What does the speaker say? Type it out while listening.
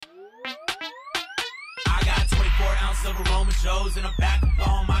ounce of aroma shows and I'm back up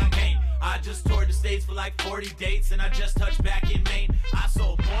on my game. I just toured the States for like 40 dates and I just touched back in Maine. I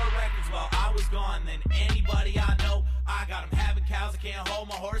sold more records while I was gone than anybody I know. I got them having cows, I can't hold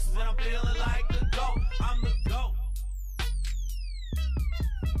my horses and I'm feeling like the GOAT. I'm the GOAT.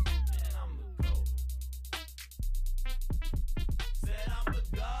 Man, I'm the GOAT. Said I'm the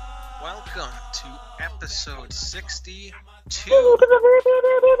GOAT. Welcome to episode 62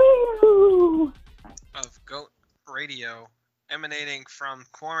 of GOAT Radio, emanating from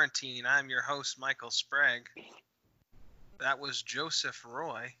quarantine. I'm your host, Michael Sprague. That was Joseph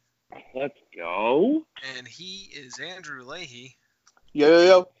Roy. Let's go. And he is Andrew Leahy.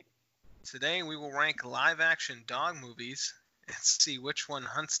 Yo. Today we will rank live-action dog movies and see which one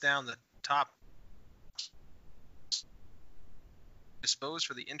hunts down the top. Disposed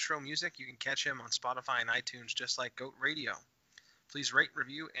for the intro music, you can catch him on Spotify and iTunes just like GOAT Radio. Please rate,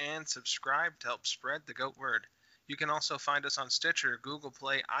 review, and subscribe to help spread the GOAT word. You can also find us on Stitcher, Google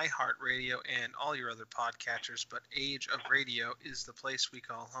Play, iHeartRadio, and all your other podcatchers, but Age of Radio is the place we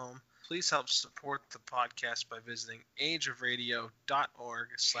call home. Please help support the podcast by visiting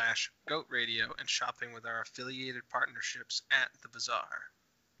ageofradio.org/GOATRadio and shopping with our affiliated partnerships at The Bazaar.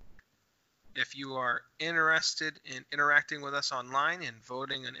 If you are interested in interacting with us online and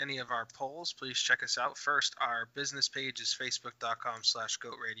voting on any of our polls, please check us out. First, our business page is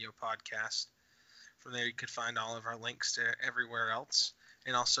facebook.com/GOATRadioPodcast. From there, you can find all of our links to everywhere else.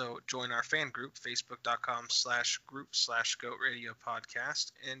 And also join our fan group,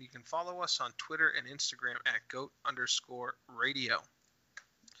 facebook.com/group/GOATRadioPodcast. And you can follow us on Twitter and Instagram at GOAT_radio.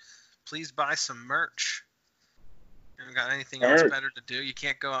 Please buy some merch. You haven't got anything else better to do. You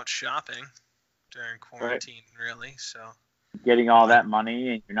can't go out shopping during quarantine, really. So getting all that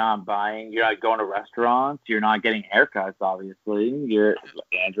money and you're not buying, you're not going to restaurants, you're not getting haircuts, obviously. You're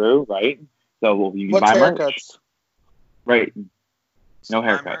Andrew, right? So you can buy haircuts? Merch. Right. No buy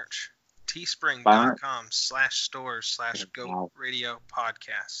haircuts. Merch. Teespring.com/stores/GOAT Radio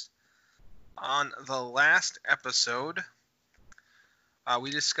Podcast. On the last episode, we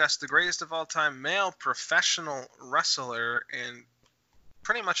discussed the greatest of all time male professional wrestler, and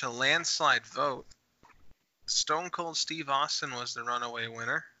pretty much a landslide vote. Stone Cold Steve Austin was the runaway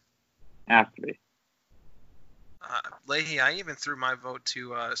winner. Has to be. Leahy, I even threw my vote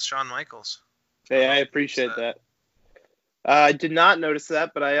to Shawn Michaels. Hey, I appreciate that. I did not notice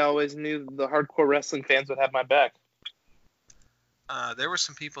that, but I always knew the hardcore wrestling fans would have my back. There were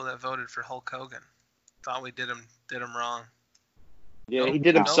some people that voted for Hulk Hogan. Thought we did him wrong. Yeah, he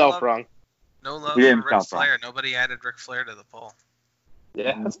did himself wrong. No love for Ric Flair. Nobody added Ric Flair to the poll.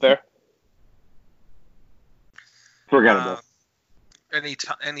 Yeah, that's fair. Forgettable.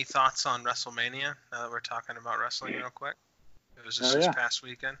 Any thoughts on WrestleMania, now that we're talking about wrestling real quick? It was just this past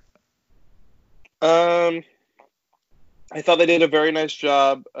weekend. I thought they did a very nice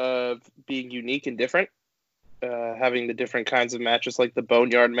job of being unique and different. Having the different kinds of matches, like the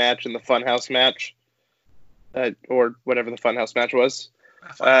Boneyard match and the Funhouse match. Or whatever the Funhouse match was. The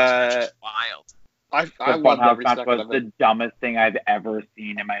Funhouse match is wild. I loved every second was of it. the dumbest thing I've ever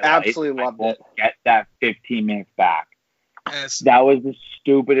seen in my life. Absolutely loved it. Get that 15 minutes back. Yes. That was the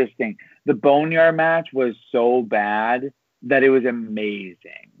stupidest thing. The Boneyard match was so bad that it was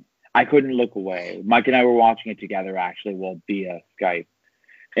amazing. I couldn't look away. Mike and I were watching it together, actually, via Skype.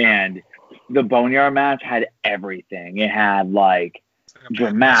 And the Boneyard match had everything. It had, like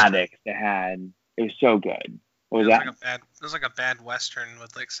dramatics. It was so good. What was that? It was like a bad Western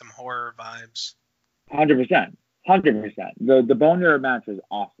with, like, some horror vibes. 100%. The Boneyard match was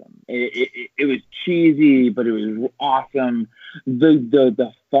awesome. It was cheesy, but it was awesome.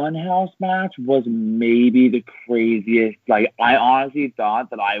 The Funhouse match was maybe the craziest. Like, I honestly thought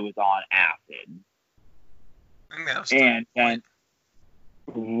that I was on acid. I think that was and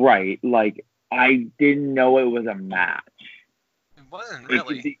right, like, I didn't know it was a match. It wasn't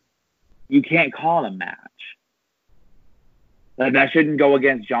really. You can't call it a match. Like, that shouldn't go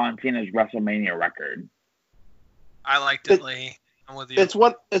against John Cena's WrestleMania record. I liked it, Lee. I'm with you. It's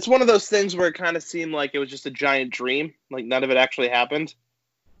one of those things where it kind of seemed like it was just a giant dream, like none of it actually happened.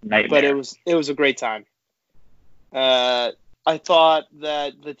 Nightmare. But it was a great time. I thought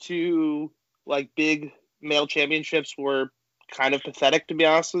that the two, like, big male championships were kind of pathetic, to be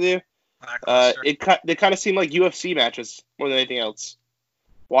honest with you. They kind of seemed like UFC matches more than anything else.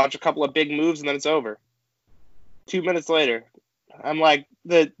 Watch a couple of big moves and then it's over. 2 minutes later, I'm like,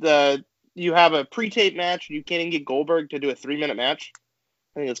 you have a pre-tape match and you can't even get Goldberg to do a 3-minute match.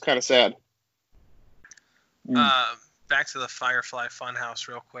 I think it's kind of sad. Back to the Firefly Funhouse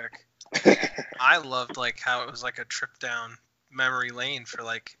real quick. I loved, like, how it was like a trip down memory lane for,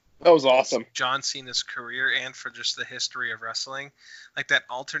 like, That was awesome. John Cena's career and for just the history of wrestling. Like that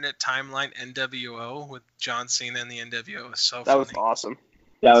alternate timeline NWO with John Cena and the NWO was so funny. That was awesome.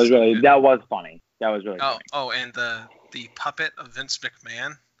 That was funny. That was really funny. Oh, and the puppet of Vince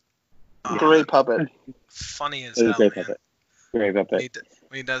McMahon. Great puppet. Funny as hell, great man. puppet. Great puppet.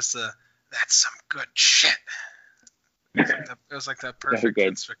 When he does that's some good shit. It was like that perfect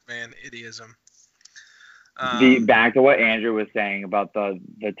Vince McMahon idiosm. Back to what Andrew was saying about the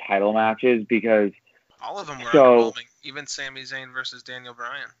title matches, because all of them were underwhelming. Even Sami Zayn versus Daniel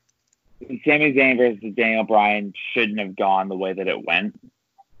Bryan. Sami Zayn versus Daniel Bryan shouldn't have gone the way that it went.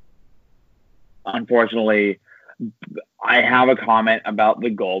 Unfortunately, I have a comment about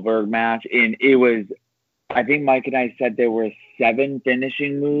the Goldberg match, and it was, I think Mike and I said there were 7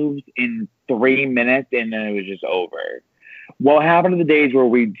 finishing moves in 3 minutes, and then it was just over. What happened to the days where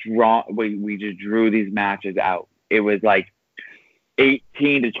we just drew these matches out? It was like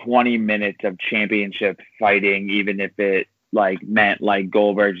 18 to 20 minutes of championship fighting, even if it like meant like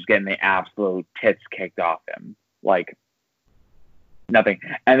Goldberg just getting the absolute tits kicked off him. Like nothing.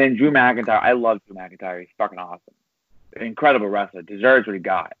 And then Drew McIntyre, I love Drew McIntyre. He's fucking awesome. Incredible wrestler. Deserves what he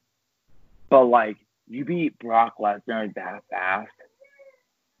got. But like, you beat Brock Lesnar that fast.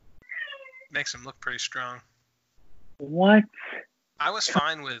 Makes him look pretty strong. What? I was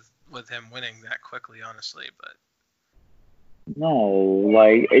fine with him winning that quickly, honestly, but no,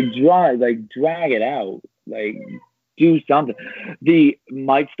 like drag it out, like do something.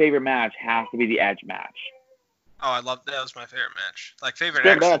 Mike's favorite match has to be the Edge match. Oh, that was my favorite match. Like favorite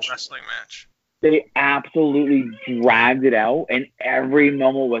actual wrestling match. They absolutely dragged it out, and every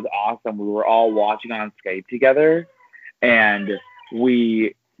moment was awesome. We were all watching on Skype together, and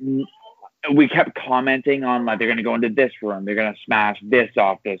we kept commenting on like they're gonna go into this room, they're gonna smash this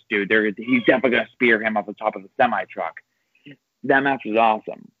off this dude. He's definitely gonna spear him off the top of the semi truck. That match was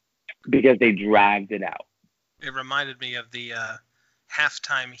awesome because they dragged it out. It reminded me of the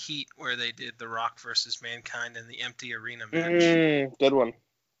halftime heat where they did The Rock versus Mankind in the empty arena match. Good one.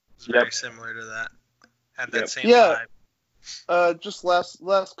 It's very similar to that. Had that same vibe. Just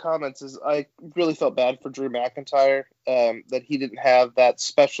last comments is I really felt bad for Drew McIntyre that he didn't have that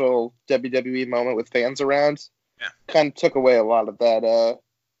special WWE moment with fans around. Yeah. Kind of took away a lot of that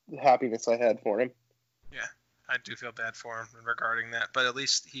happiness I had for him. Yeah, I do feel bad for him regarding that, but at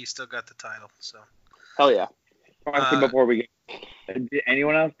least he still got the title. So. Hell yeah. Before we get, did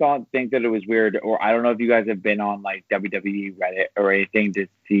anyone else think that it was weird, or I don't know if you guys have been on like WWE Reddit or anything to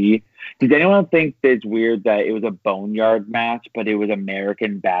see. Did anyone think that it's weird that it was a Boneyard match, but it was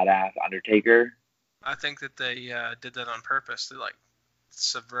American Badass Undertaker? I think that they did that on purpose to like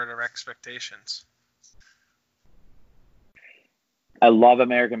subvert our expectations. I love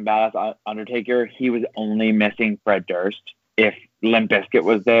American Badass Undertaker. He was only missing Fred Durst. If Limp Bizkit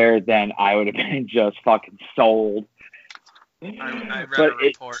was there, then I would have been just fucking sold. I read a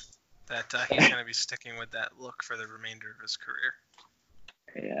report that he's going to be sticking with that look for the remainder of his career.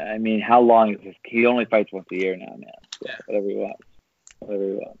 Yeah, I mean, how long is this? He only fights once a year now, man. So yeah. Whatever he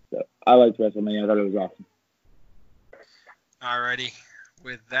wants. So I liked WrestleMania. I thought it was awesome. Alrighty.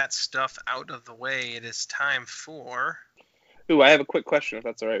 With that stuff out of the way, it is time for... Ooh, I have a quick question, if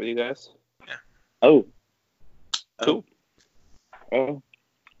that's all right with you guys. Yeah. Oh. Cool. Oh.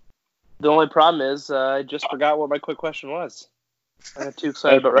 The only problem is I just forgot what my quick question was. I got too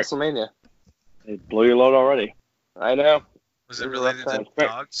excited about WrestleMania. It blew your load already. I know. Was it related to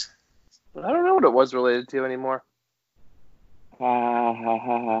dogs? I don't know what it was related to anymore.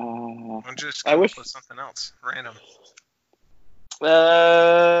 Why don't you just come up with something else, random?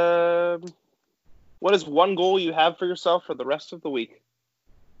 What is one goal you have for yourself for the rest of the week?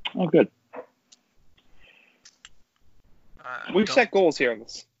 Oh, good. We've set goals here on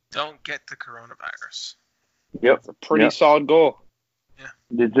this. Don't get the coronavirus. Yep. It's a pretty solid goal. Yeah.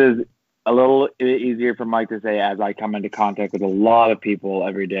 This is a little easier for Mike to say as I come into contact with a lot of people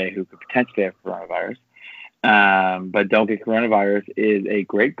every day who could potentially have coronavirus. But don't get coronavirus is a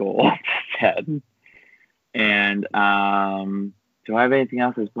great goal said. And do I have anything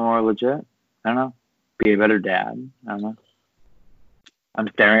else that's more legit? I don't know. Be a better dad. I don't know. I'm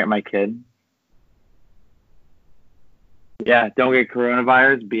staring at my kid. Yeah, don't get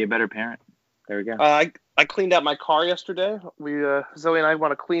coronavirus. Be a better parent. There we go. I cleaned out my car yesterday. Zoe and I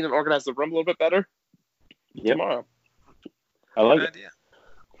want to clean and organize the room a little bit better tomorrow. I like it.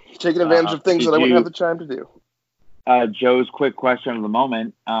 Taking advantage of things that I wouldn't have the time to do. Joe's quick question of the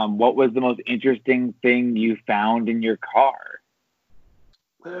moment. What was the most interesting thing you found in your car?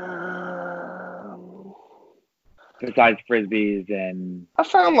 Besides Frisbees and... I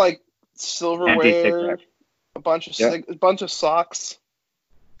found like silverware, a bunch of socks.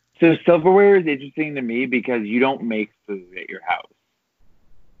 So silverware is interesting to me because you don't make food at your house.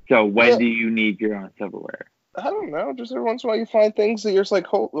 So when do you need your own silverware? I don't know. Just every once in a while, you find things that you're just like,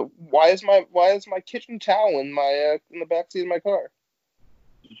 why is my kitchen towel in the backseat of my car?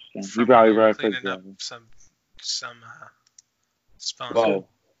 You probably wrote cleaning up some sponsor.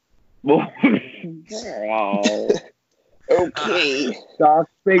 Whoa. Wow. Okay.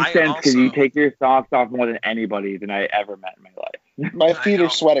 Socks make sense because you take your socks off more than anybody than I ever met in my life. My feet are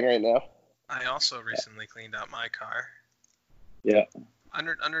sweating right now. I also recently cleaned out my car. Yeah.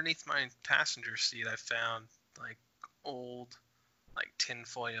 Underneath my passenger seat, I found like old like tin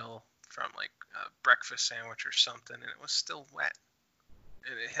foil from like a breakfast sandwich or something, and it was still wet.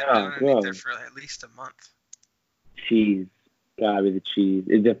 And it had been underneath there for at least a month. Cheese. Gotta be the cheese.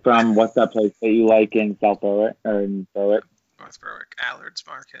 Is it from what's that place that you like in South Berwick or in Berwick? North Berwick, Allard's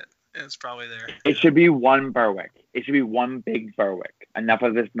Market. It's probably there. It should be one Berwick. It should be one big Berwick. Enough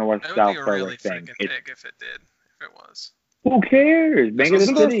of this north-south Berwick thing. It would be really freaking big if it did. If it was. Who cares? Make it a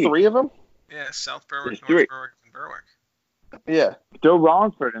city. Isn't there 3 of them? Yeah, South Berwick, North Berwick, and Berwick. Yeah. Throw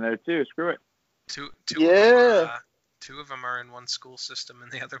Rollinsford in there too. Screw it. Two of them are in one school system,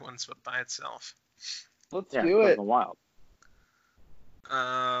 and the other one's by itself. Let's do it. Wild.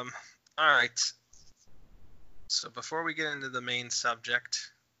 All right. So before we get into the main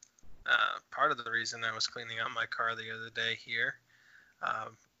subject, part of the reason I was cleaning out my car the other day here,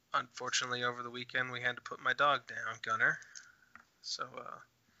 unfortunately over the weekend we had to put my dog down, Gunner. So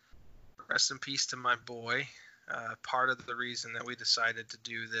rest in peace to my boy. Part of the reason that we decided to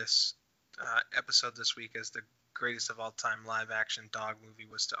do this episode this week as the greatest of all time live action dog movie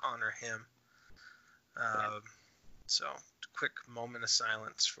was to honor him. So quick moment of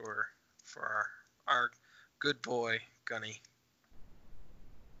silence for our good boy Gunny.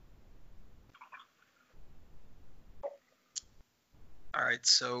 All right,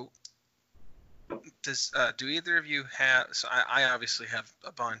 so do either of you have? So I obviously have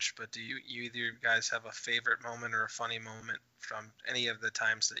a bunch, but do you either of you guys have a favorite moment or a funny moment from any of the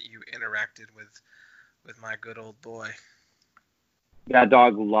times that you interacted with my good old boy? That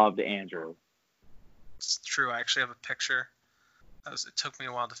dog loved Andrew. It's true. I actually have a picture. It took me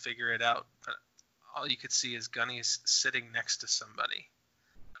a while to figure it out, but all you could see is Gunny's sitting next to somebody,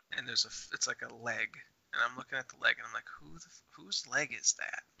 and it's like a leg, and I'm looking at the leg, and I'm like, whose leg is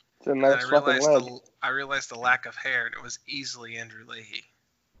that? It's a nice fucking leg. I realized the lack of hair, and it was easily Andrew Leahy.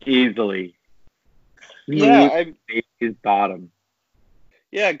 Easily. Yeah, his bottom.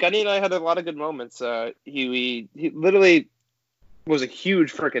 Yeah, Gunny and I had a lot of good moments. He literally was a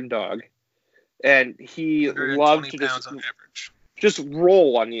huge freaking dog, and he loved to just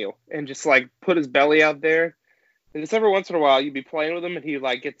roll on you and just like put his belly out there. And just every once in a while, you'd be playing with him, and he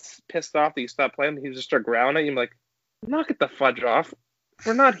like gets pissed off that you stop playing. And he just start growling at you, and like, knock it the fudge off.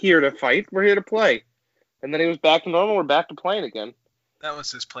 We're not here to fight. We're here to play. And then he was back to normal. We're back to playing again. That was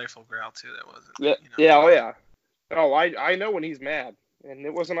his playful growl too. That wasn't. Yeah. You know. Yeah. Oh yeah. Oh, I know when he's mad, and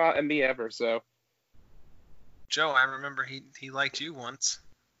it wasn't at me ever. So. Joe, I remember he liked you once.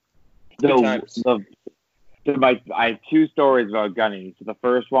 I have 2 stories about Gunny. So the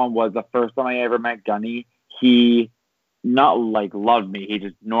first one was the first time I ever met Gunny. He not like loved me. He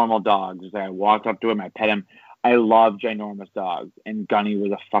just normal dogs. Just like I walked up to him, I pet him. I love ginormous dogs, and Gunny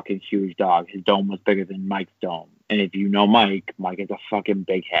was a fucking huge dog. His dome was bigger than Mike's dome. And if you know Mike has a fucking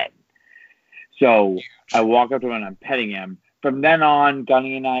big head. So I walk up to him and I'm petting him. From then on,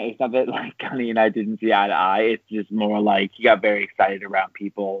 Gunny and I, it's not that like Gunny and I didn't see eye to eye. It's just more like he got very excited around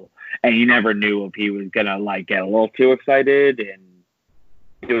people, and you never knew if he was gonna like get a little too excited and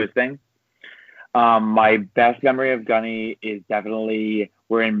do his thing. My best memory of Gunny is definitely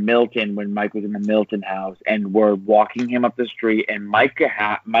we're in Milton when Mike was in the Milton house, and we're walking him up the street, and Mike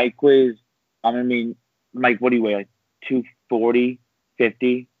was, Mike, what do you weigh, like 240,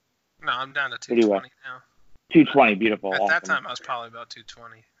 50? No, I'm down to 220 now. 220, beautiful. At awesome. that time, I was probably about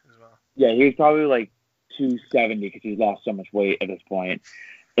 220 as well. Yeah, he was probably like 270 because he's lost so much weight at this point.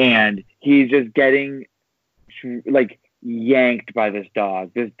 And he's just getting, like, yanked by this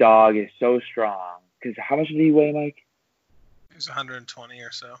dog. This dog is so strong. Because how much did he weigh, Mike? He was 120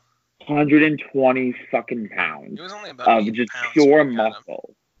 or so. 120 fucking pounds. He was only about 80 just pounds pure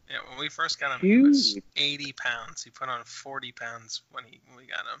muscle. Yeah, when we first got him, he was 80 pounds. He put on 40 pounds when we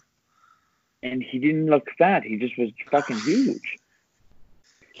got him. And he didn't look fat. He just was fucking huge.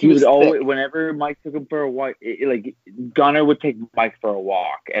 He would always, whenever Mike took him for a walk, like Gunner would take Mike for a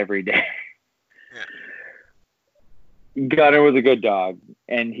walk every day. Yeah. Gunner was a good dog,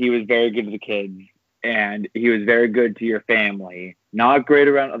 and he was very good to the kids, and he was very good to your family. Not great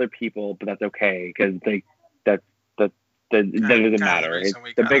around other people, but that's okay because That doesn't matter.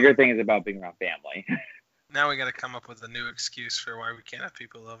 The bigger thing is about being around family. Now we got to come up with a new excuse for why we can't have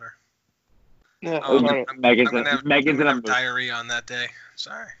people over. Yeah, Megan's gonna have diarrhea on that day.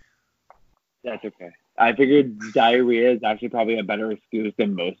 Sorry. That's okay. I figured diarrhea is actually probably a better excuse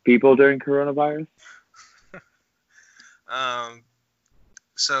than most people during coronavirus.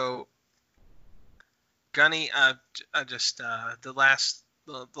 So, Gunny, I just the last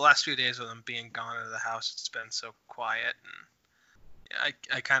few days with him being gone out of the house, it's been so quiet, and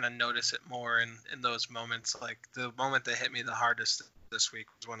I kind of notice it more in those moments. Like the moment that hit me the hardest this week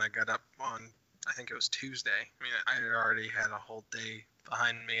was when I got up on, I think it was Tuesday. I mean, I had already had a whole day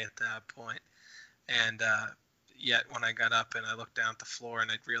behind me at that point, and yet when I got up and I looked down at the floor and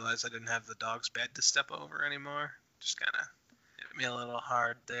I realized I didn't have the dog's bed to step over anymore, just kind of hit me a little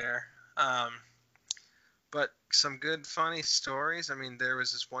hard there. But some good funny stories. I mean, there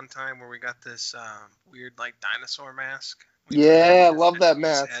was this one time where we got this weird like dinosaur mask. Yeah, I love that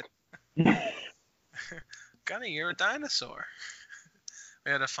mask. Gunny, you're a dinosaur.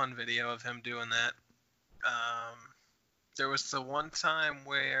 We had a fun video of him doing that. There was the one time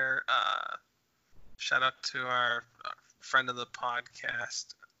where, shout out to our friend of the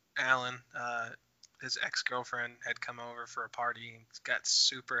podcast, Alan. His ex-girlfriend had come over for a party and got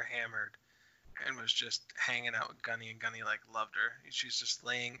super hammered and was just hanging out with Gunny, and Gunny like loved her. She's just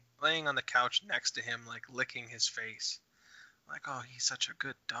laying on the couch next to him, like licking his face, like, oh, he's such a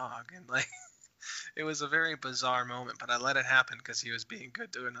good dog, and like. It was a very bizarre moment, but I let it happen because he was being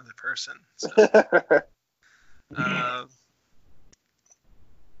good to another person. So.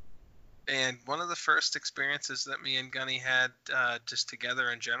 And one of the first experiences that me and Gunny had just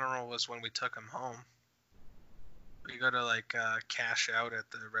together in general was when we took him home. We go to like cash out at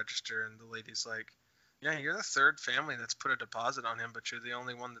the register, and the lady's like, yeah, you're the third family that's put a deposit on him, but you're the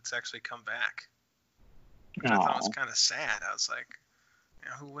only one that's actually come back. Which I thought was kind of sad. I was like, you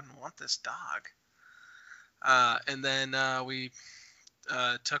know, who wouldn't want this dog? And then we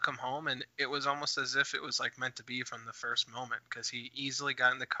took him home, and it was almost as if it was like meant to be from the first moment, because he easily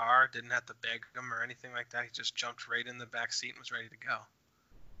got in the car, didn't have to beg him or anything like that. He just jumped right in the back seat and was ready to go.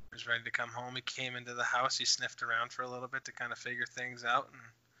 He was ready to come home. He came into the house. He sniffed around for a little bit to kind of figure things out, and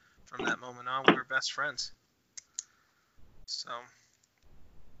from that moment on, we were best friends. So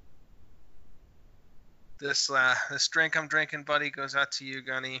this drink I'm drinking, buddy, goes out to you,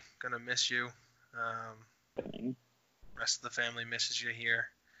 Gunny. Gonna miss you. Rest of the family misses you here,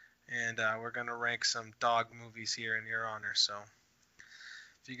 and we're gonna rank some dog movies here in your honor. So,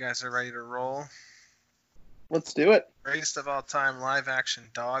 if you guys are ready to roll, let's do it. Greatest of all time live action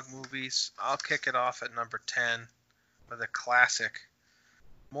dog movies. I'll kick it off at number 10 with a classic,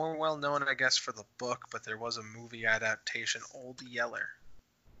 more well known, I guess, for the book, but there was a movie adaptation, Old Yeller.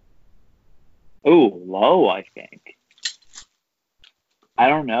 Ooh, low, I think. I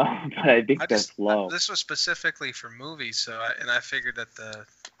don't know, but I think that's low. This was specifically for movies, so I figured that the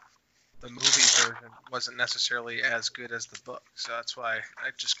movie version wasn't necessarily as good as the book, so that's why I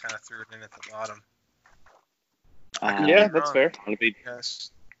just kind of threw it in at the bottom. Yeah, that's fair. Not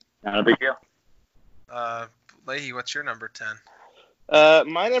a big deal. Leahy, what's your number 10?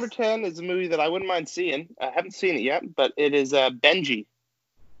 My number 10 is a movie that I wouldn't mind seeing. I haven't seen it yet, but it is Benji.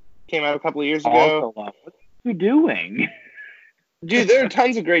 Came out a couple of years ago. What are you doing? Dude, there are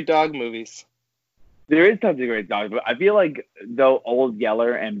tons of great dog movies. There is tons of great dogs, but I feel like though Old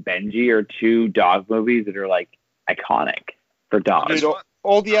Yeller and Benji are two dog movies that are like iconic for dogs. Dude,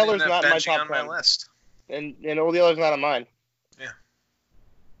 Old Yeller's not in my top 10. My list. And Old Yeller's not on mine. Yeah.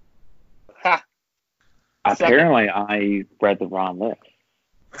 Ha. Apparently, I read the wrong list.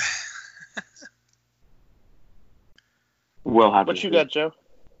 We'll have what you got, Joe?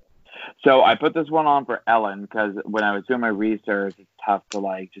 So I put this one on for Ellen because when I was doing my research, it's tough to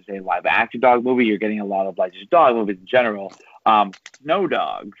like just say live action dog movie. You're getting a lot of like just dog movies in general. No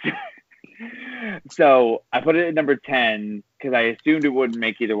dogs. So I put it at number 10 because I assumed it wouldn't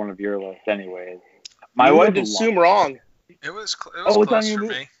make either one of your lists anyways. My wife would assume wrong. It was close for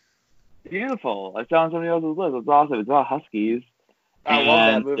me. Beautiful. I found somebody else's list. It's awesome. It's about Huskies. I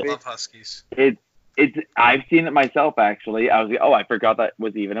love that movie. I love Huskies. I've seen it myself, actually. I was like, I forgot that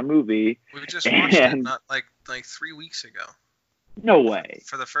was even a movie. We just watched it not like 3 weeks ago. No way.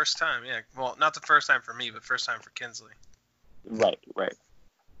 For the first time, yeah. Well, not the first time for me, but first time for Kinsley. Right.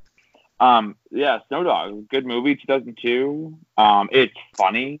 Yeah, Snow Dog, good movie, 2002. It's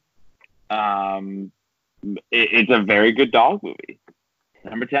funny. It's a very good dog movie.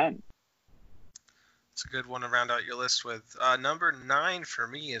 Number 10. It's a good one to round out your list with. Number 9 for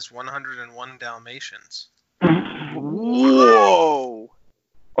me is 101 Dalmatians. Whoa!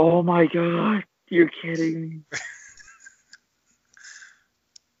 Oh my god, you're kidding me.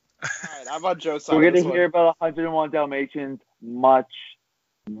 right, how about Joe side? We're going to hear about 101 Dalmatians much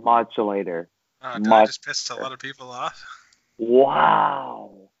later. Did I just piss a lot of people off?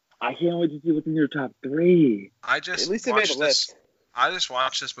 Wow. I can't wait to see what's in your top 3. At least they made a list. I just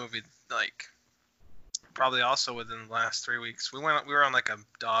watched this movie, like, probably also within the last 3 weeks. We were on, like, a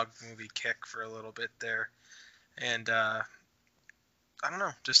dog movie kick for a little bit there. And, I don't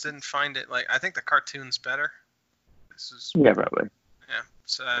know, just didn't find it, like, I think the cartoon's better. Yeah, probably. Yeah.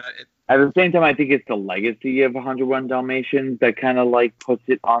 So, at the same time, I think it's the legacy of 101 Dalmatians that kind of, like, puts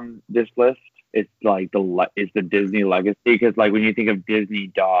it on this list. It's like it's the Disney legacy, because like when you think of Disney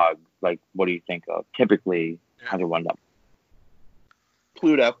dogs, like what do you think of? Typically, 101 Dalmatians.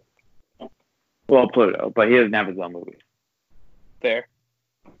 Pluto. Well, Pluto, but he doesn't have his own movie. Fair.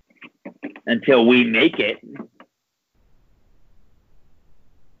 Until we make it.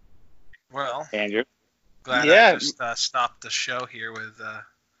 Well, Andrew. Glad I just stopped the show here with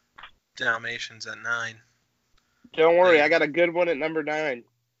Dalmatians at 9. Don't worry, I got a good one at number 9.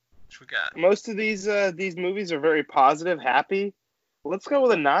 We got? Most of these movies are very positive, happy. Let's go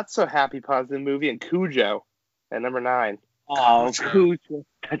with a not so happy positive movie, and Cujo at number 9. Oh, Cujo!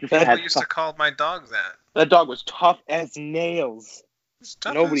 I used to call my dog that. That dog was tough as nails.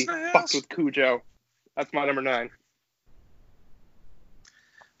 Nobody nails. fucked with Cujo. That's my number 9.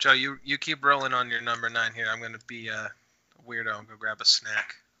 Joe, you keep rolling on your number 9 here. I'm gonna be a weirdo and go grab a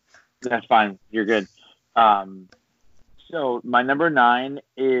snack. That's fine. You're good. So my number 9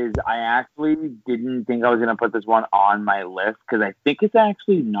 is, I actually didn't think I was going to put this one on my list because I think it's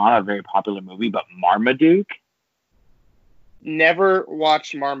actually not a very popular movie, but Marmaduke. Never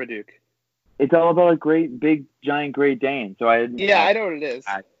watched Marmaduke. It's all about a great, big, giant Great Dane. So I know what it is.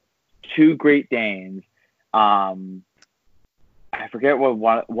 2 Great Danes. I forget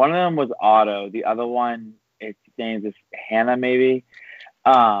what one of them was Otto. The other one, its name is Hannah, maybe.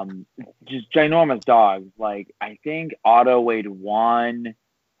 Just ginormous dogs. Like, I think Otto weighed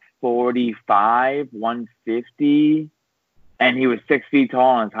 145, 150, and he was 6 feet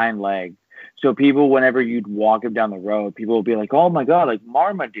tall on his hind legs. So people, whenever you'd walk him down the road, people would be like, "Oh my god, like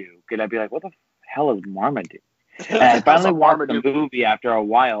Marmaduke," and I'd be like, "What the hell is Marmaduke?" And I finally watched the movie after a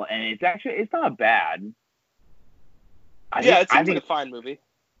while, and it's not bad. It seems like a fine movie.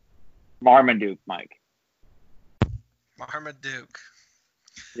 Marmaduke, Mike. Marmaduke.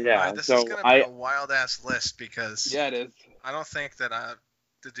 Yeah, this is gonna be a wild ass list because it is. I don't think that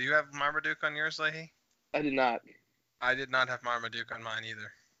did you have Marmaduke on yours, Leahy? I did not. I did not have Marmaduke on mine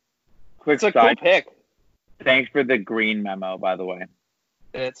either. It's a cool pick. Thanks for the green memo, by the way.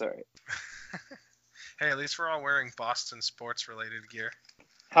 It's all right. Hey, at least we're all wearing Boston sports related gear.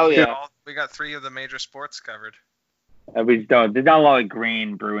 Hell yeah. We got 3 of the major sports covered. There's not a lot of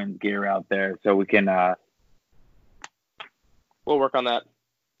green Bruins gear out there, so we can. We'll work on that.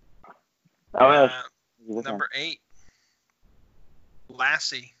 Number 8,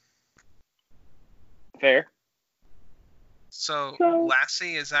 Lassie. Fair. So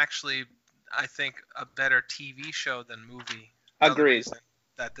Lassie is actually, I think, a better TV show than movie. Agreed.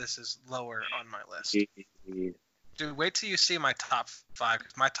 That this is lower on my list. Dude, wait till you see my top 5,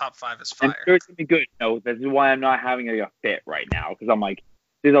 because my top 5 is fire. I'm sure it's going to be good. No, this is why I'm not having a fit right now, because I'm like,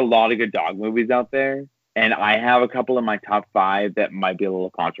 there's a lot of good dog movies out there. And I have a couple in my top 5 that might be a little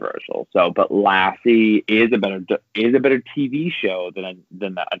controversial. So, but Lassie is a better TV show than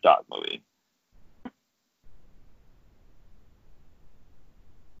a dog movie.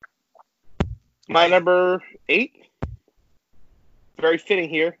 My number 8, very fitting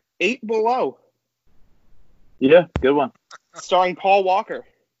here. 8 Below. Yeah, good one. Starring Paul Walker.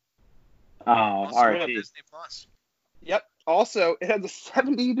 Oh, all right. Disney Plus. Yep. Also, it has a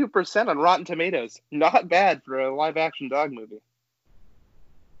 72% on Rotten Tomatoes. Not bad for a live-action dog movie.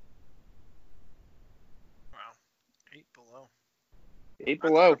 Wow. 8 Below. 8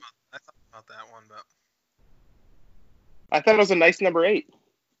 Below. I thought about that one, but I thought it was a nice number 8.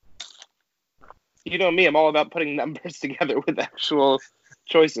 You know me, I'm all about putting numbers together with actual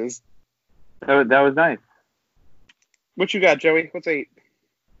choices. That was nice. What you got, Joey? What's 8?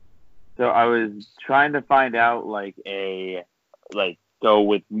 So I was trying to find out go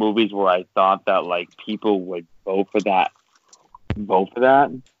with movies where I thought that like people would vote for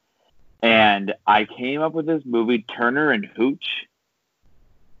that. And I came up with this movie, Turner and Hooch.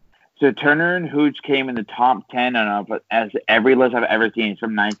 So Turner and Hooch came in the top 10 on every list I've ever seen. It's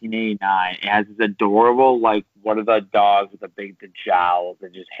from 1989. It has this adorable, like, what are the dogs with the jowls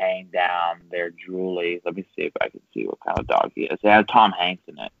that just hang down? They're drooly. Let me see if I can see what kind of dog he is. It has Tom Hanks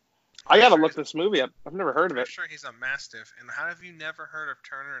in it. I gotta look this movie up. I've never heard of it. I'm sure he's a Mastiff. And how have you never heard of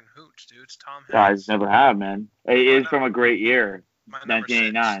Turner and Hooch, dude? It's Tom Hanks. Guys never have, man. It is from a great year,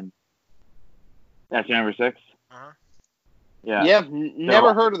 1989. That's your number 6? Uh-huh. Yeah. Yeah,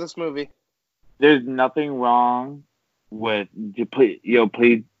 never heard of this movie. There's nothing wrong with please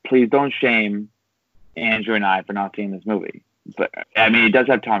don't shame Andrew and I for not seeing this movie. But I mean, it does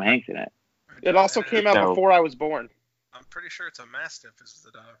have Tom Hanks in it. It also came out before I was born. I'm pretty sure it's a Mastiff is the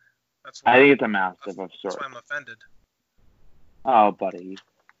dog. I think it's a Mastiff of sorts. That's why I'm offended. Oh, buddy.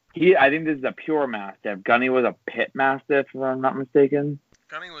 I think this is a pure Mastiff. Gunny was a pit Mastiff, if I'm not mistaken.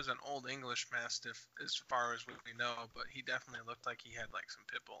 Gunny was an Old English Mastiff, as far as we know, but he definitely looked like he had like some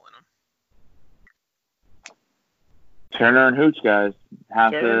pit bull in him. Turner and Hooch, guys,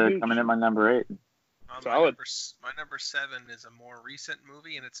 have to come in at my number 8. Solid. My number 7 is a more recent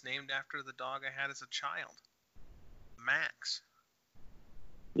movie, and it's named after the dog I had as a child, Max.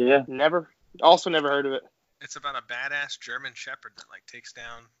 Yeah. Also never heard of it. It's about a badass German Shepherd that like takes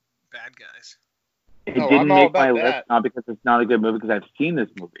down bad guys. It didn't make my list, not because it's not a good movie, because I've seen this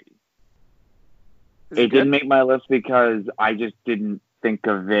movie. It didn't make my list because I just didn't think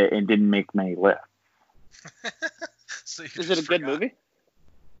of it and didn't make my list. So is it a good movie?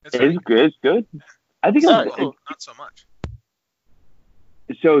 It's good. It's good. I think not so much.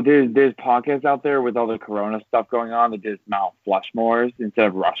 So there's podcasts out there with all the Corona stuff going on that just Mount Flushmores instead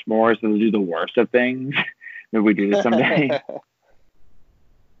of Rushmore, so they'll do the worst of things. Maybe we do this someday.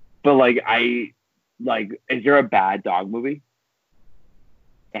 But is there a bad dog movie?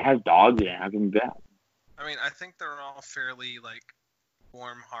 It has dogs in it. How can it be bad? I mean, I think they're all fairly like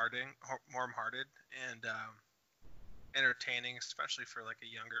warm-hearted and entertaining, especially for like a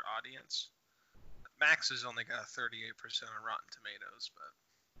younger audience. Max has only got a 38% on Rotten Tomatoes,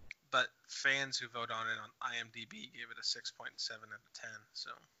 but fans who vote on it on IMDb gave it a 6.7 out of 10. So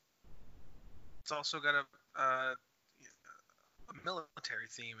it's also got a military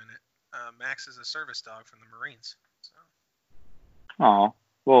theme in it. Max is a service dog from the Marines. So. Oh,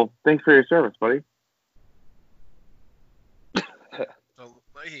 well, thanks for your service, buddy. So,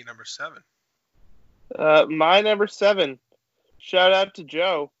 Leahy, number 7. My number 7. Shout out to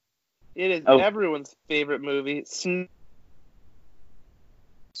Joe. It is everyone's favorite movie, Snow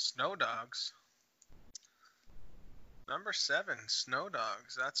Dogs. Number 7, Snow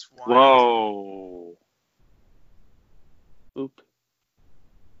Dogs. That's why. Whoa. Oop.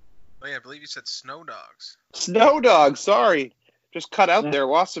 Oh yeah, I believe you said Snow Dogs. Snow Dogs. Sorry, just cut out there.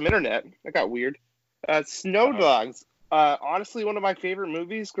 Lost some internet. That got weird. Snow Dogs. Honestly, one of my favorite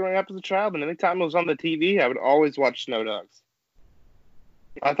movies growing up as a child, and anytime it was on the TV, I would always watch Snow Dogs.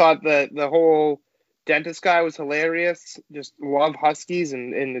 I thought that the whole dentist guy was hilarious. Just love Huskies,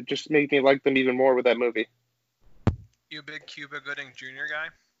 and it just made me like them even more with that movie. You a big Cuba Gooding Jr. guy?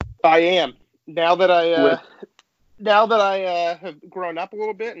 I am. Now that I have grown up a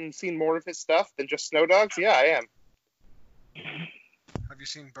little bit and seen more of his stuff than just Snow Dogs, yeah, I am. Have you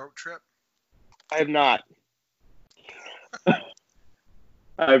seen Boat Trip? I have not.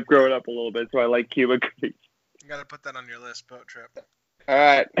 I've grown up a little bit, so I like Cuba Gooding. You got to put that on your list, Boat Trip. All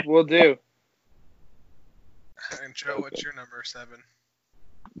right, we'll do. And Joe, what's your number 7?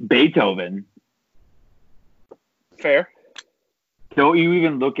 Beethoven. Fair. Don't you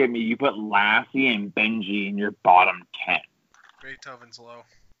even look at me. You put Lassie and Benji in your bottom 10. Beethoven's low.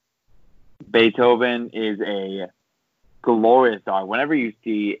 Beethoven is a glorious dog. Whenever you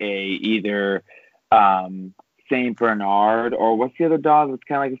see either Saint Bernard, or what's the other dog that's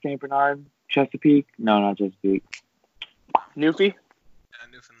kind of like a Saint Bernard? Chesapeake? No, not Chesapeake. Newfie?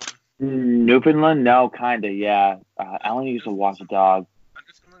 Newfoundland. Newfoundland? No, kind of, yeah. I only used to watch a dog.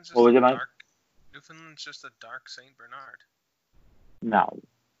 What was it, Mike? Newfoundland's just a dark Saint Bernard. No,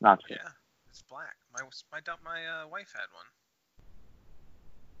 not true. Yeah, it's black. My wife had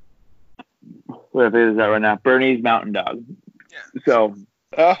one. What if it is that right now? Bernese Mountain Dog. Yeah. So.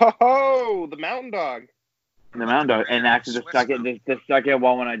 Oh, the Mountain Dog. The Mountain Dog, and actually the second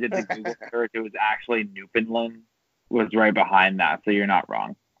one when I did the Google search, it was actually Newfoundland was right behind that, so you're not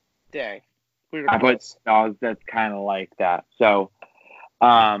wrong. Dang. I put dogs that's kind of like that. So,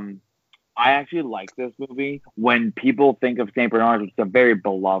 I actually like this movie. When people think of St. Bernard, it's a very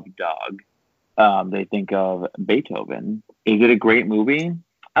beloved dog. They think of Beethoven. Is it a great movie?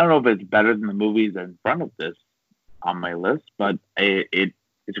 I don't know if it's better than the movies in front of this on my list, but it's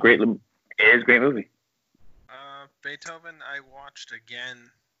a great. It is a great movie. Beethoven, I watched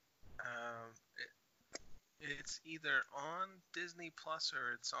again. It's either on Disney Plus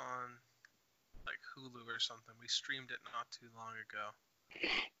or it's on like Hulu or something. We streamed it not too long ago,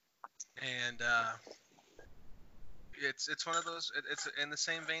 and it's one of those. It's in the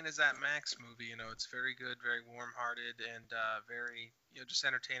same vein as that Max movie. You know, it's very good, very warm-hearted, and very just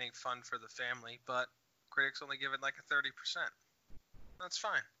entertaining, fun for the family. But critics only give it like a 30%. That's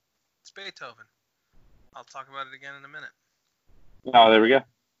fine. It's Beethoven. I'll talk about it again in a minute. Oh, there we go.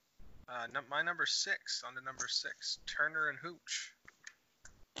 My number 6, on to number 6, Turner and Hooch.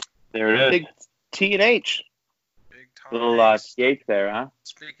 There it is. Big T and H. Big Tom Little Hanks. skates there, huh?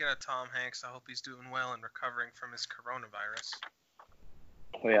 Speaking of Tom Hanks, I hope he's doing well and recovering from his coronavirus.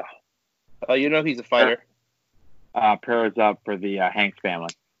 Oh, yeah. You know he's a fighter. Prayers up for the Hanks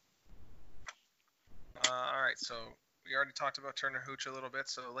family. All right, so we already talked about Turner Hooch a little bit,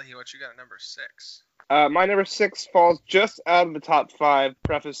 so Leahy, what you got at number 6? My number 6 falls just out of the top 5,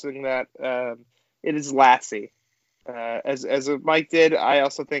 prefacing that it is Lassie. As Mike did, I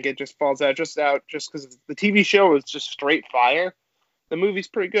also think it just falls out just because the TV show is just straight fire. The movie's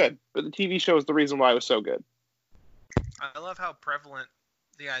pretty good, but the TV show is the reason why it was so good. I love how prevalent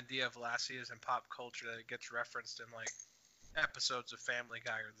the idea of Lassie is in pop culture, that it gets referenced in like episodes of Family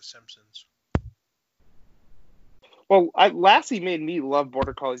Guy or The Simpsons. Well, Lassie made me love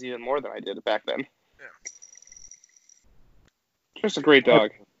Border Collies even more than I did back then. Yeah. Just a great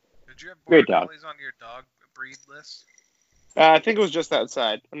dog. Did you have Border Collies on your dog breed list? I think it was just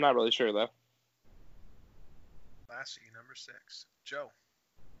outside. I'm not really sure, though. Lassie, number 6. Joe?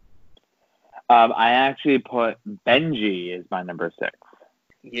 I actually put Benji as my number 6.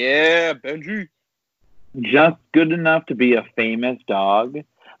 Yeah, Benji. Just good enough to be a famous dog.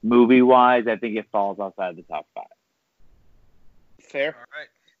 Movie-wise, I think it falls outside the top 5. Fair. All right.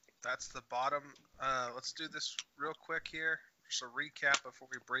 That's the bottom. Let's do this real quick here. Just a recap before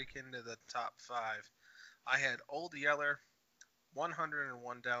we break into the top 5. I had Old Yeller,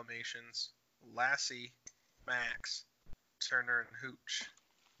 101 Dalmatians, Lassie, Max, Turner, and Hooch.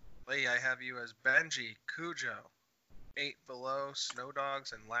 Lee, I have you as Benji, Cujo, 8 Below, Snow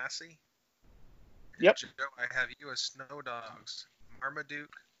Dogs, and Lassie. Yep. Joe, I have you as Snow Dogs,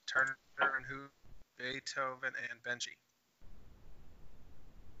 Marmaduke, Turner and Hooch, Beethoven, and Benji.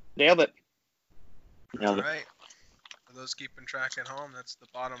 Nailed it. All right. For those keeping track at home, that's the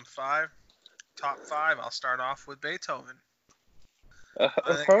bottom 5. Top 5, I'll start off with Beethoven.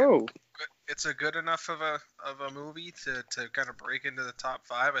 It's a good enough of a movie to kind of break into the top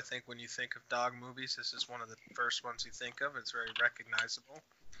 5. I think when you think of dog movies, this is one of the first ones you think of. It's very recognizable.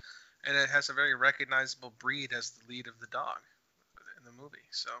 And it has a very recognizable breed as the lead of the dog in the movie.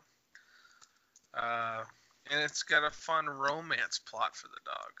 So, and it's got a fun romance plot for the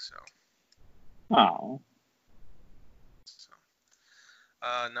dog. So. Oh.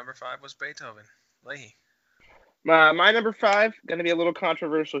 Number 5 was Beethoven. Leahy. My number 5, going to be a little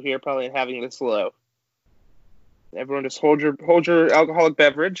controversial here, probably in having this low. Everyone just hold your alcoholic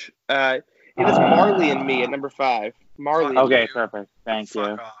beverage. It is Marley and Me at number 5. Marley. Okay, perfect. Thank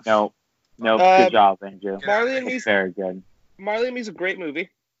you. Nope. Good job, Andrew. Marley and Me's very good. Marley and Me's a great movie.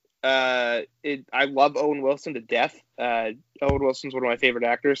 I love Owen Wilson to death. Owen Wilson's one of my favorite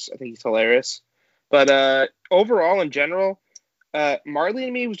actors. I think he's hilarious. But overall, in general, Marley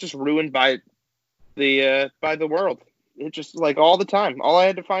and Me was just ruined by the world. It just, like, all the time. All I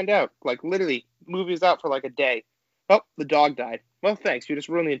had to find out, like, literally, movie was out for like a day. Oh, the dog died. Well, thanks. You just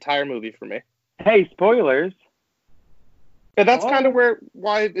ruined the entire movie for me. Hey, spoilers. Yeah, that's kind of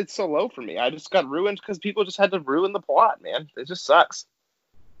why it's so low for me. I just got ruined because people just had to ruin the plot, man. It just sucks.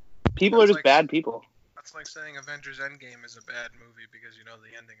 People are just bad people. That's like saying Avengers Endgame is a bad movie because you know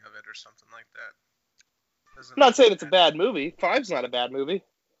the ending of it or something like that. I'm not saying it's a bad movie. 5's not a bad movie.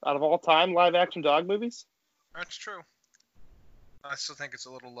 Out of all time live-action dog movies? That's true. I still think it's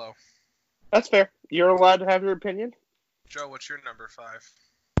a little low. That's fair. You're allowed to have your opinion. Joe, what's your number 5?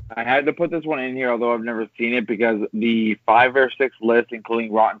 I had to put this one in here, although I've never seen it, because the 5 or 6 list,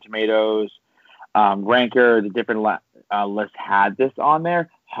 including Rotten Tomatoes, Ranker, the different lists had this on there.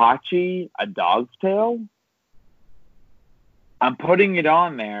 Hachi, A Dog's Tale. I'm putting it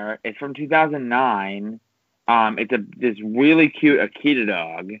on there. It's from 2009. It's this really cute Akita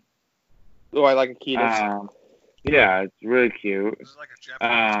dog. Oh, I like Akitas. Yeah, it's really cute. This is like a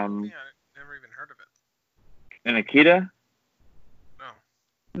Japanese movie? I never even heard of it. An Akita?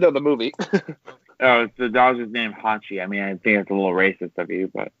 No, the movie. Oh, the dog's is named Hachi. I mean, I think it's a little racist of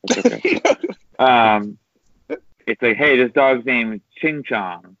you, but it's okay. It's like, hey, this dog's name is Ching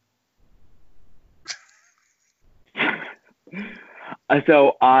Chong.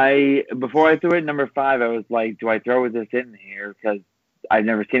 So before I threw it number 5, I was like, do I throw this in here? Because I've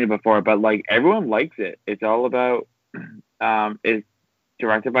never seen it before, but like everyone likes it. It's all about, it's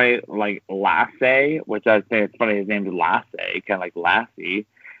directed by like Lasse, which I think it's funny. His name is Lasse, kind of like Lassie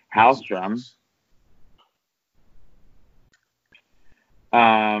Hallstrom.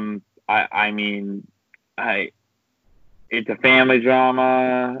 I mean, it's a family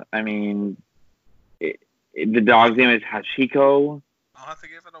drama. I mean, the dog's name is Hachiko. I'll have to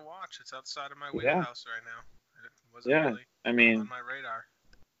give it a watch. It's outside of my wheelhouse right now. It wasn't really I mean, on my radar.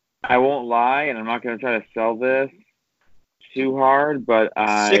 I won't lie, and I'm not going to try to sell this too hard, but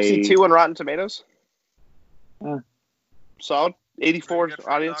 62 on Rotten Tomatoes. Solid. 84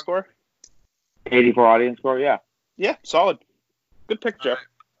 audience score. 84 audience score, yeah. Yeah, solid. Good pick, Joe.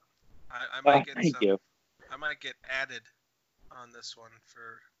 Right. I might get thank you. I might get added on this one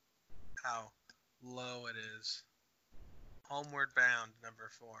for how low it is. Homeward Bound, number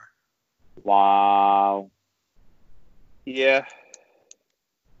 4. Wow. Yeah.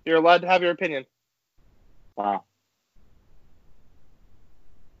 You're allowed to have your opinion. Wow.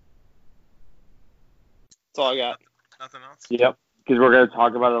 That's all I got. Nothing else? Yep. Because we're going to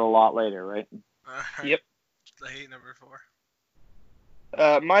talk about it a lot later, right? Yep. I hate number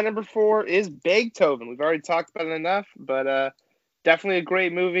 4. My number 4 is Beethoven. We've already talked about it enough, but definitely a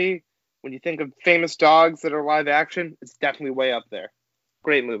great movie. When you think of famous dogs that are live action, it's definitely way up there.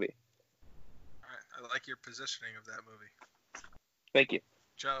 Great movie. All right. I like your positioning of that movie. Thank you.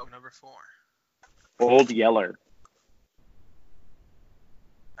 Joe, number 4. Old Yeller.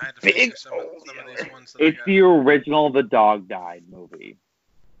 I had to figure some of these ones that it's the original The Dog Died movie.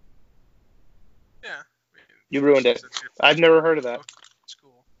 Yeah. You ruined it. I've never heard of that. It's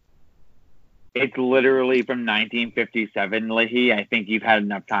cool. It's literally from 1957, Leahy. I think you've had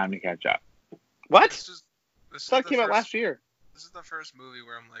enough time to catch up. What? This that came out last year. This is the first movie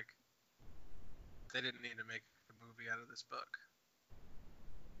where I'm like, they didn't need to make a movie out of this book.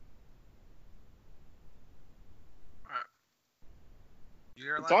 Alright.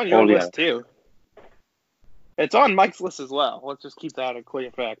 It's on your list, too. It's on Mike's list as well. Let's just keep that a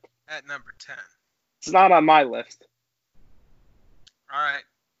clear fact. At number 10. It's not on my list. All right.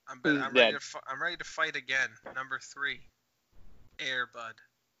 I'm ready to fight again. Number 3. Air Bud.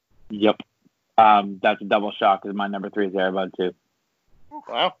 Yep. That's a double shock because my number 3 is Air Bud too.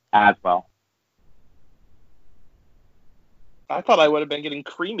 Wow. As well. I thought I would have been getting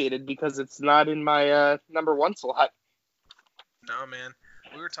cremated because it's not in my number 1 slot. No, man.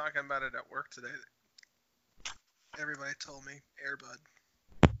 We were talking about it at work today. Everybody told me Air Bud.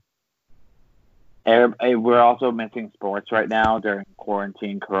 We're also missing sports right now during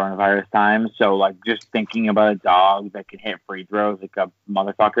quarantine coronavirus time. So, like, just thinking about a dog that can hit free throws like a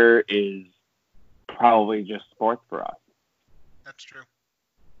motherfucker is probably just sports for us. That's true.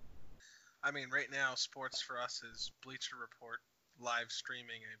 I mean, right now, sports for us is Bleacher Report live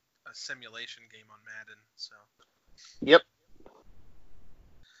streaming a simulation game on Madden. So. Yep.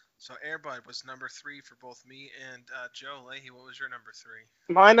 So Air Bud was number 3 for both me and Joe. Leahy, what was your number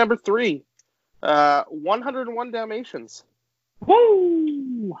 3? My number 3. 101 Dalmatians.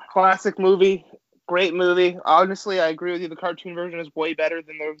 Woo! Classic movie. Great movie. Honestly, I agree with you. The cartoon version is way better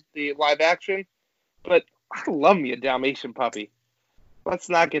than the live action. But I love me a Dalmatian puppy. Let's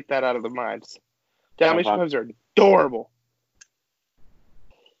not get that out of the minds. Dalmatian puppies are adorable.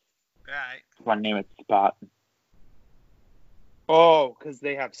 Right. One name it Spot. Oh, because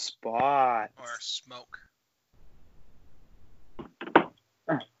they have spots. Or Smoke.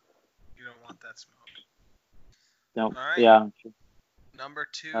 You don't want that smoke. No. All right. Yeah. Number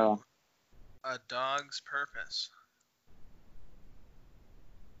 2, A Dog's Purpose.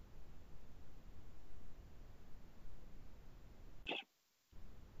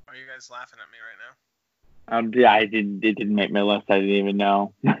 Are you guys laughing at me right now? Yeah, it didn't make my list. I didn't even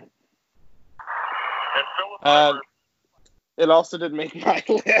know. It also didn't make my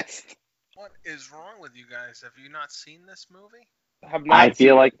list. What is wrong with you guys? Have you not seen this movie? I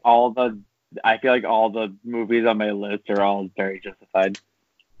feel like all the movies on my list are all very justified.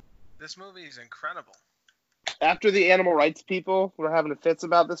 This movie is incredible. After the animal rights people were having fits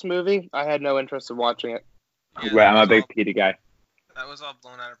about this movie, I had no interest in watching it. Yeah, right, I'm a big PETA guy. That was all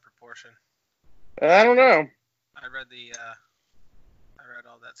blown out of proportion. I don't know. I read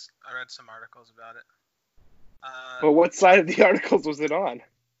all that. I read some articles about it. But what side of the articles was it on?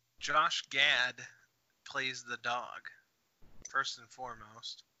 Josh Gad plays the dog, first and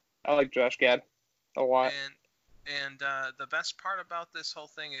foremost. I like Josh Gad a lot. And the best part about this whole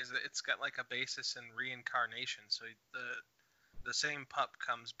thing is that it's got like a basis in reincarnation. So the same pup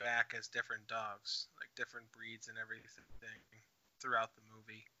comes back as different dogs, like different breeds and everything throughout the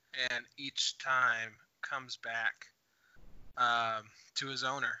movie. And each time comes back to his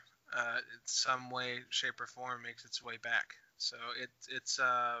owner. In some way, shape, or form makes its way back. So it's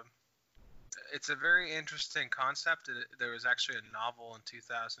a very interesting concept. There was actually a novel in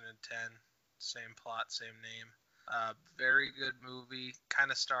 2010, same plot, same name. Very good movie.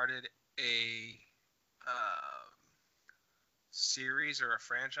 Kind of started a series or a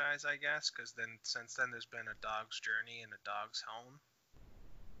franchise, I guess, because then since then there's been A Dog's Journey and A Dog's Home.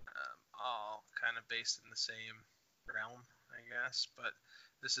 based in the same realm, I guess. But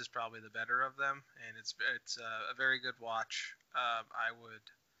this is probably the better of them, and it's a very good watch. I would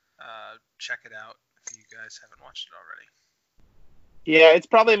check it out if you guys haven't watched it already. Yeah, it's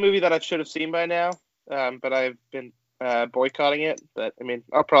probably a movie that I should have seen by now, but I've been boycotting it. But I mean,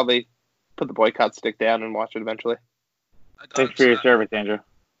 I'll probably put the boycott stick down and watch it eventually. Thanks for your service, Andrew.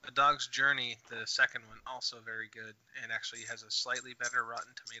 A Dog's Journey, the second one, also very good, and actually has a slightly better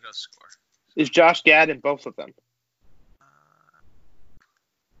Rotten Tomatoes score. Is Josh Gad in both of them?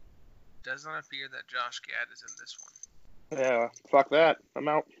 Does not appear that Josh Gad is in this one. Yeah, fuck that. I'm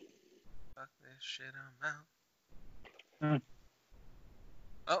out. Fuck this shit, I'm out.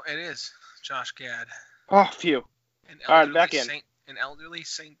 Oh, it is Josh Gad. Oh, phew. All right, back in. An elderly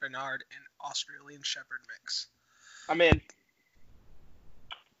Saint Bernard and Australian Shepherd mix. I'm in.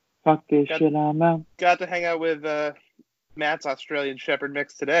 Fuck this shit, I'm out. Got to hang out with Matt's Australian Shepherd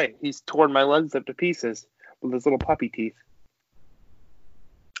mix today. He's torn my legs up to pieces with his little puppy teeth.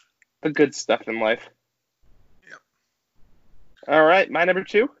 The good stuff in life. Yep. All right, my number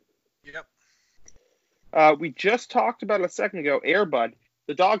 2? Yep. We just talked about a second ago, Air Bud.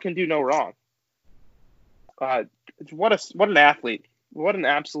 The dog can do no wrong. What an athlete. What an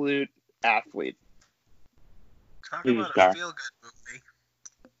absolute athlete. Talk about a feel-good movie.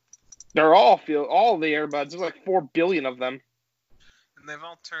 They're all the Air Buds. There's like 4 billion of them. And they've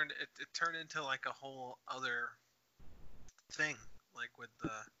all turned into like a whole other thing, like with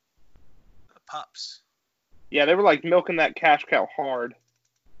the pups. Yeah, they were like milking that cash cow hard.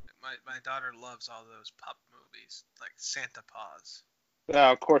 My daughter loves all those pup movies, like Santa Paws.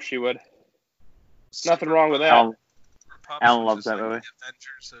 Oh, of course she would. Nothing wrong with that. Alan loves that movie. The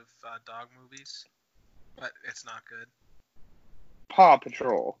Adventures of dog movies, but it's not good. Paw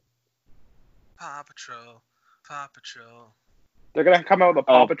Patrol. Paw Patrol. Paw Patrol. They're gonna come out with a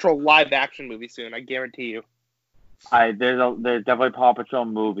Paw Patrol live action movie soon. I guarantee you. There's definitely Paw Patrol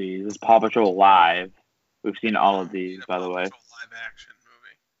movies. There's Paw Patrol Live. We've seen all of these, by the way. Paw Patrol live action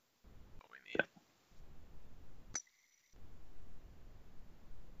movie. What we need.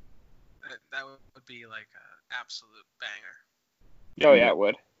 That would be like an absolute banger. Oh yeah, it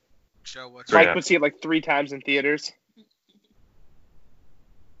would. Joe, what's Mike would see it like 3 times in theaters.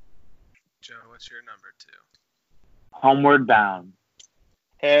 Joe, what's your number 2? Homeward Bound.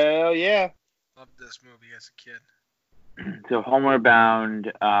 Hell yeah. Loved this movie as a kid. So Homeward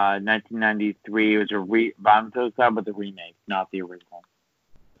Bound, 1993 was but I'm so sad about the remake, not the original.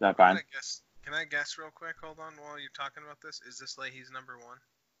 Is that fine? Can I guess real quick? Hold on while you're talking about this. Is this Leahy's number 1?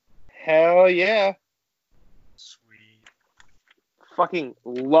 Hell yeah. Sweet. Fucking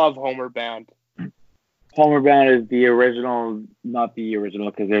love Homeward Bound. Homeward Bound is the original, not the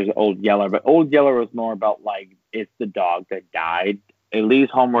original because there's Old Yeller, but Old Yeller was more about like it's the dog that died. At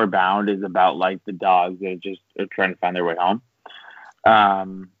least Homeward Bound is about like the dogs that just are trying to find their way home. I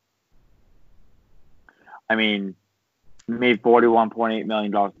mean, made $41.8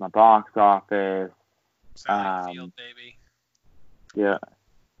 million in the box office. Field, baby. Yeah.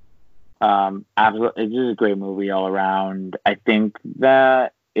 Absolutely, it's just a great movie all around. I think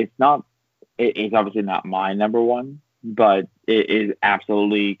that it's obviously not my number 1, but it is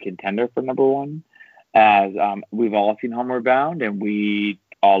absolutely contender for number 1. As we've all seen Homeward Bound, and we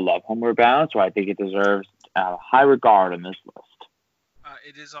all love Homeward Bound, so I think it deserves high regard on this list.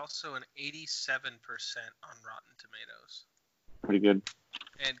 It is also an 87% on Rotten Tomatoes. Pretty good.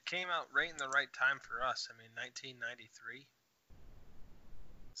 And came out right in the right time for us. I mean, 1993.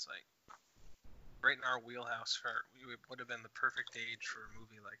 It's like right in our wheelhouse. We would have been the perfect age for a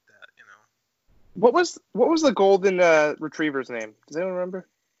movie like that, you know. What was the golden retriever's name? Does anyone remember?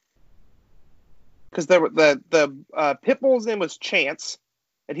 Because the pit bull's name was Chance,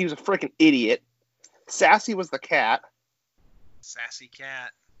 and he was a freaking idiot. Sassy was the cat. Sassy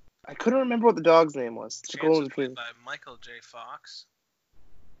cat. I couldn't remember what the dog's name was. Chance was played by Michael J. Fox.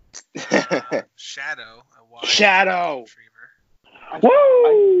 Shadow, a wild Shadow. retriever.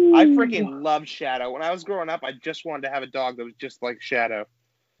 I freaking love Shadow. When I was growing up, I just wanted to have a dog that was just like Shadow.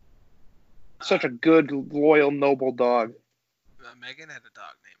 Such a good, loyal, noble dog. Megan had a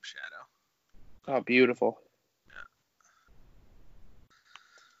dog named Shadow. Oh, beautiful. Yeah.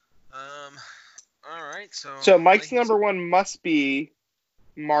 All right, So Mike's number 1 must be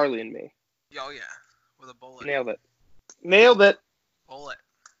Marley and Me. Oh, yeah. With a bullet. Nailed it. Bullet.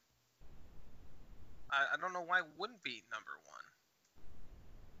 I don't know why it wouldn't be number 1.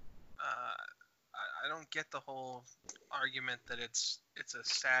 I don't get the whole argument that it's a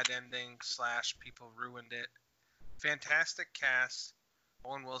sad ending / people ruined it. Fantastic cast.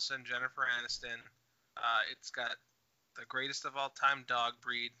 Owen Wilson, Jennifer Aniston. It's got the greatest of all time dog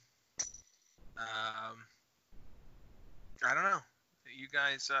breed. I don't know. You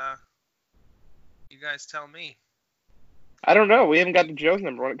guys tell me. I don't know. We haven't got to Joe's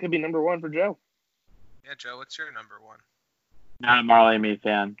number one. It could be number one for Joe. Yeah, Joe, what's your number one? Not a Marley and Me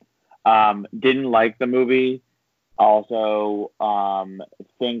fan. Didn't like the movie. Also,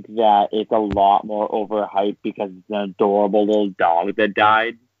 think that it's a lot more overhyped because it's an adorable little dog that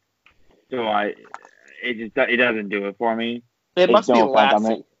died. So it doesn't do it for me. It must be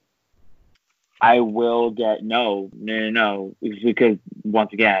Lassie. I will get no. It's because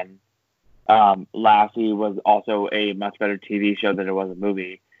once again, Lassie was also a much better TV show than it was a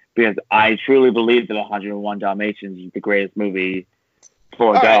movie. Because I truly believe that 101 Dalmatians is the greatest movie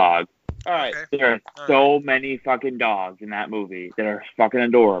for dogs. All right. There are so many fucking dogs in that movie that are fucking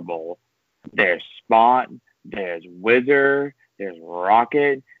adorable. There's Spot, there's Whizzer, there's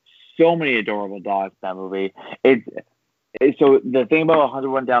Rocket. So many adorable dogs in that movie. So the thing about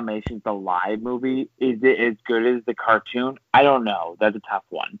 101 Dalmatians, the live movie, is it as good as the cartoon? I don't know. That's a tough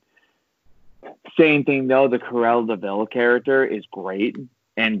one. Same thing though. The Cruella de Vil character is great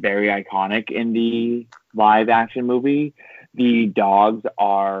and very iconic in the live action movie. The dogs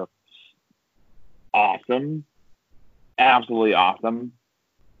are awesome, absolutely awesome,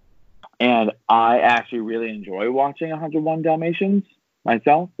 and I actually really enjoy watching 101 Dalmatians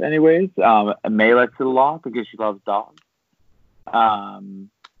myself. Anyways, May likes it a lot because she loves dogs. I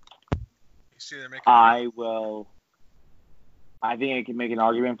think I can make an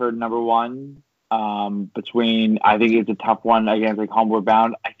argument for number one. Between, I think it's a tough one against like Homeward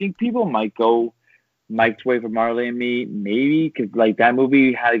Bound. I think people might go Mike's Way for Marley and Me, maybe, because like that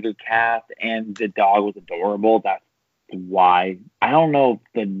movie had a good cast and the dog was adorable. That's why. I don't know if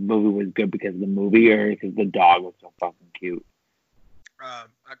the movie was good because of the movie or because the dog was so fucking cute.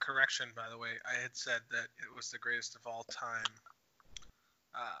 A correction, by the way. I had said that it was the greatest of all time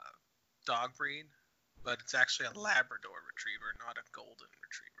dog breed, but it's actually a Labrador Retriever, not a Golden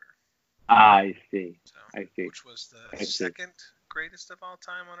Retriever. I see. Which was the second greatest of all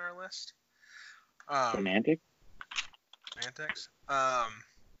time on our list. Semantics.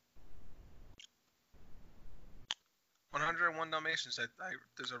 101 Dalmatians.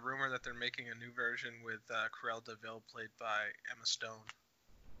 There's a rumor that they're making a new version with Cruella de Vil played by Emma Stone.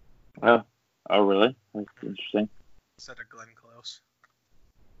 Oh, really? That's interesting. Instead of Glenn Close.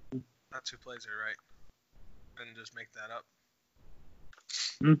 That's who plays her, right? I didn't just make that up.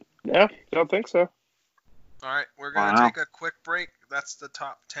 Yeah, don't think so. All right, we're going to take a quick break. That's the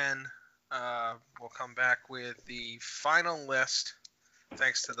top 10. We'll come back with the final list,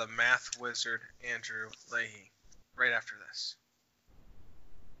 thanks to the math wizard, Andrew Leahy, right after this.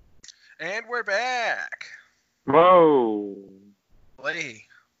 And we're back. Whoa. Leahy.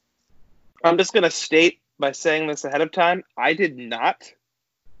 I'm just going to state by saying this ahead of time, I did not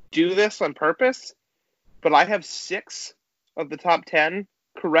do this on purpose, but I have 6 of the top 10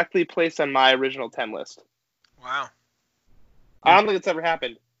 correctly placed on my original 10 list. Wow. I don't think it's ever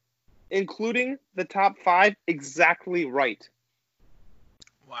happened. Including the top 5 exactly right.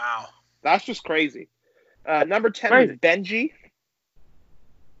 Wow. That's just crazy. Number 10 was Benji.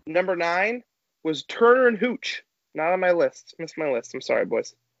 Number 9 was Turner and Hooch. Not on my list. Missed my list. I'm sorry,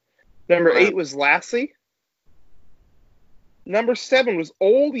 boys. Number 8 was Lassie. Number 7 was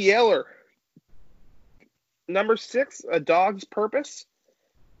Old Yeller. Number 6, A Dog's Purpose.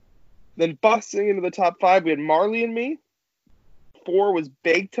 Then busting into the top 5, we had Marley and Me. 4 was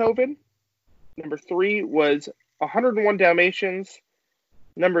Beethoven. Number 3 was 101 Dalmatians.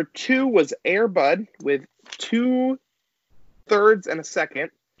 Number 2 was Air Bud with 2 thirds and a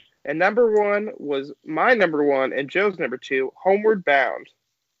second. And number 1 was my number 1 and Joe's number 2, Homeward Bound.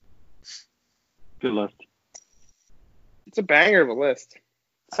 Good list. It's a banger of a list.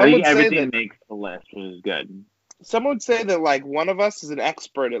 I think everything makes the list, which is good. Someone would say that like one of us is an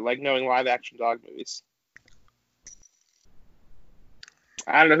expert at like knowing live action dog movies.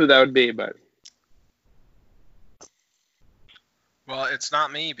 I don't know who that would be, but well, it's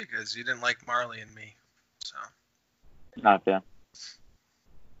not me because you didn't like Marley and Me, so not them.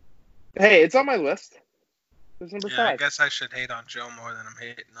 Hey, it's on my list. It's number 5. I guess I should hate on Joe more than I'm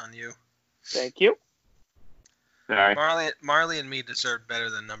hating on you. Thank you. Sorry. Marley and Me deserved better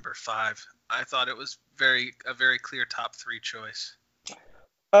than number 5. I thought it was a very clear top 3 choice.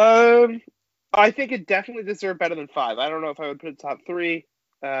 I think it definitely deserved better than 5. I don't know if I would put it top 3.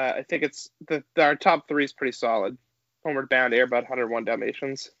 I think it's our top 3 is pretty solid. Homeward Bound, Air Bud, 101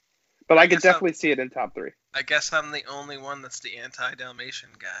 Dalmatians. But I could definitely see it in top 3. I guess I'm the only one that's the anti-Dalmatian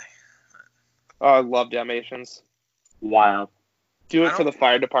guy. Oh, I love Dalmatians. Wild. Do it for the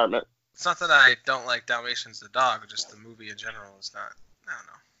fire department. It's not that I don't like Dalmatians the dog, just the movie in general is not. I don't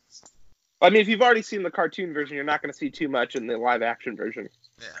know. I mean, if you've already seen the cartoon version, you're not going to see too much in the live action version.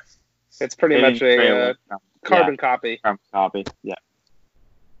 Yeah. It's pretty much a carbon copy. Carbon copy, yeah.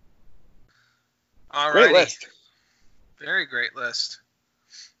 All Great right. list. Very great list.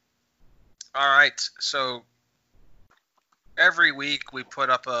 All right. So every week we put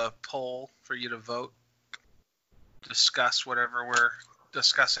up a poll for you to vote, discuss whatever we're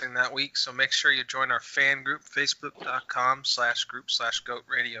discussing that week. So make sure you join our fan group, facebook.com/group/Goat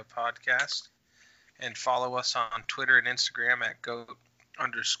Radio Podcast, and follow us on Twitter and Instagram at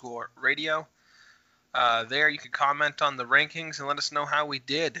Goat_Radio. There you can comment on the rankings and let us know how we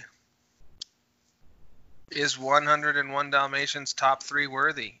did. Is 101 Dalmatians top 3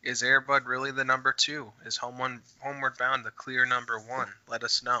 worthy? Is Air Bud really the number 2? Is Homeward Bound the clear number 1? Let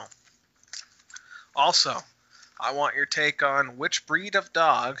us know. Also, I want your take on which breed of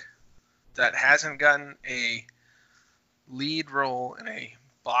dog that hasn't gotten a lead role in a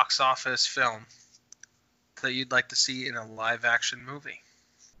box office film that you'd like to see in a live action movie.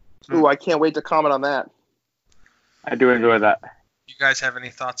 Ooh, I can't wait to comment on that. I do enjoy that. You guys have any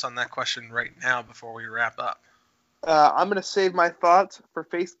thoughts on that question right now before we wrap up? I'm going to save my thoughts for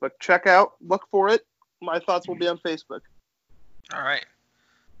Facebook. Look for it. My thoughts will be on Facebook. All right.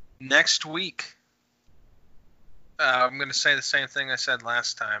 Next week, I'm going to say the same thing I said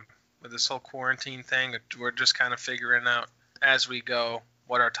last time. With this whole quarantine thing, we're just kind of figuring out as we go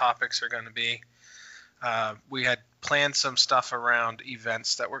what our topics are going to be. We had planned some stuff around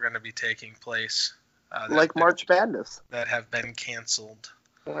events that were going to be taking place. Like March Madness. That have been canceled.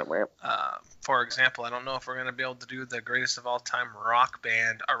 For example, I don't know if we're going to be able to do the greatest of all time rock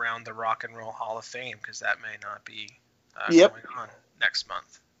band around the Rock and Roll Hall of Fame, because that may not be going on next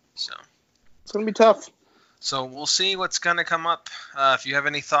month. So it's going to be tough. So we'll see what's going to come up. If you have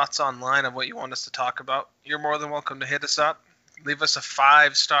any thoughts online of what you want us to talk about, you're more than welcome to hit us up. Leave us a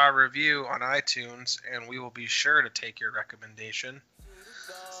 5-star review on iTunes, and we will be sure to take your recommendation.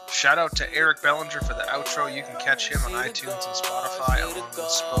 Shout out to Eric Bellinger for the outro. You can catch him on iTunes and Spotify along with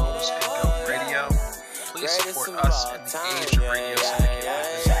Spose and Goat Radio. Please support us in the Age of Radio Syndicate by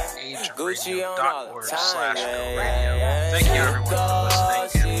visiting ageofradio.org/GoatRadio. Thank you everyone for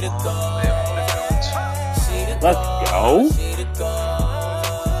listening, and long live the Goat. Let's go.